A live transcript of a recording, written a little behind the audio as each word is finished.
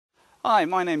Hi,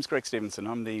 my name's Greg Stevenson.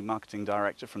 I'm the Marketing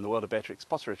Director from the World of Beatrix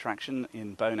Potter Attraction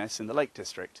in Bowness in the Lake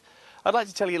District. I'd like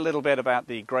to tell you a little bit about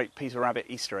the Great Peter Rabbit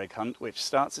Easter Egg Hunt, which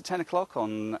starts at 10 o'clock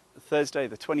on Thursday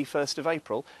the 21st of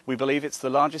April. We believe it's the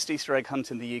largest Easter egg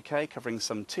hunt in the UK, covering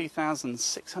some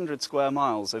 2,600 square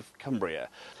miles of Cumbria.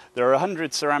 There are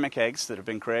 100 ceramic eggs that have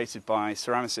been created by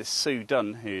ceramicist Sue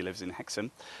Dunn, who lives in Hexham.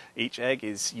 Each egg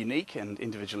is unique and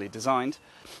individually designed.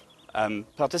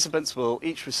 Participants will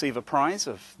each receive a prize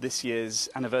of this year's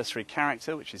anniversary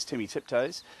character, which is Timmy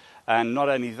Tiptoes. And not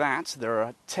only that, there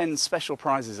are 10 special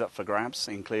prizes up for grabs,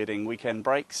 including weekend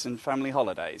breaks and family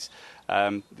holidays.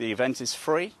 The event is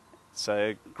free,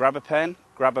 so grab a pen,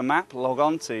 grab a map, log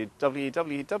on to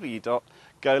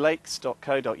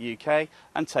www.golakes.co.uk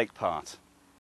and take part.